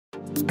Hi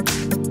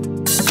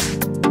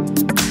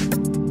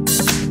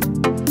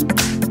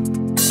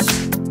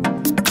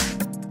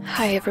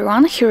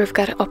everyone, here we've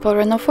got OPPO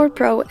Reno4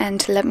 Pro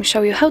and let me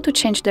show you how to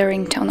change the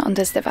ringtone on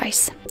this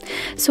device.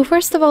 So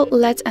first of all,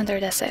 let's enter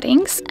the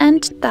settings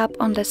and tap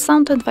on the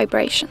sound and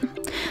vibration.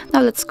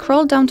 Now let's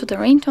scroll down to the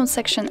ringtone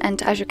section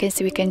and as you can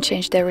see we can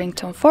change the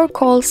ringtone for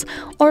calls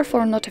or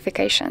for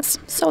notifications.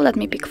 So let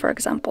me pick for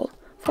example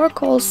for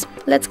calls,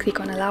 let's click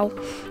on allow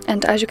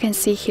and as you can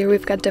see here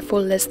we've got the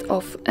full list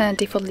of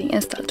defaultly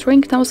installed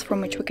ringtones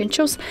from which we can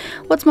choose.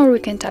 What's more, we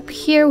can tap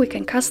here, we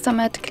can custom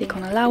it, click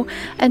on allow,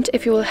 and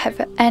if you will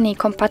have any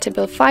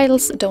compatible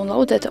files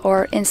downloaded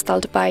or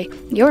installed by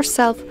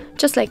yourself,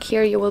 just like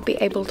here, you will be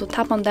able to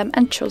tap on them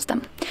and choose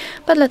them.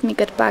 But let me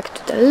get back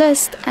to the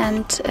list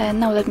and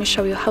now let me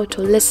show you how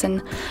to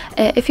listen.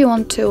 If you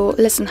want to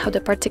listen how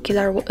the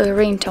particular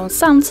ringtone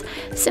sounds,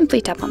 simply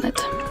tap on it.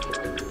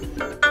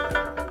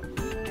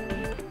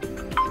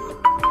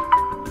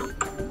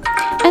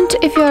 And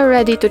if you are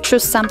ready to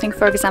choose something,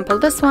 for example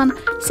this one,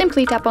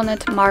 simply tap on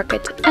it, mark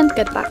it and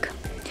get back.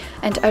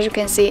 And as you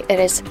can see, it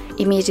is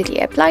immediately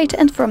applied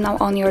and from now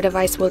on your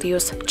device will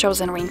use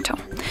chosen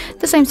ringtone.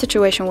 The same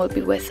situation will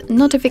be with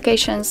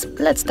notifications.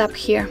 Let's tap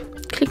here,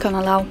 click on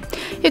allow.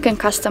 You can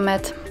custom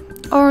it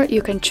or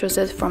you can choose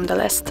it from the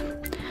list.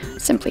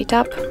 Simply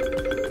tap.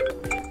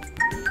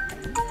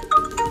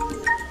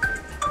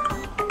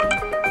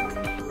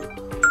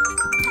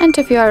 And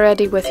if you are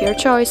ready with your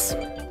choice,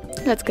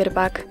 let's get it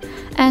back.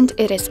 And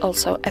it is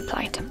also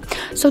applied.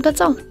 So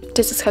that's all.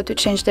 This is how to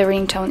change the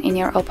ringtone in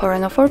your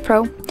OPPO Reno4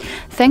 Pro.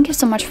 Thank you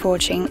so much for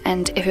watching,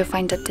 and if you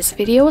find that this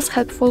video was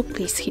helpful,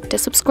 please hit the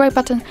subscribe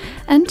button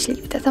and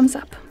leave the thumbs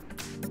up.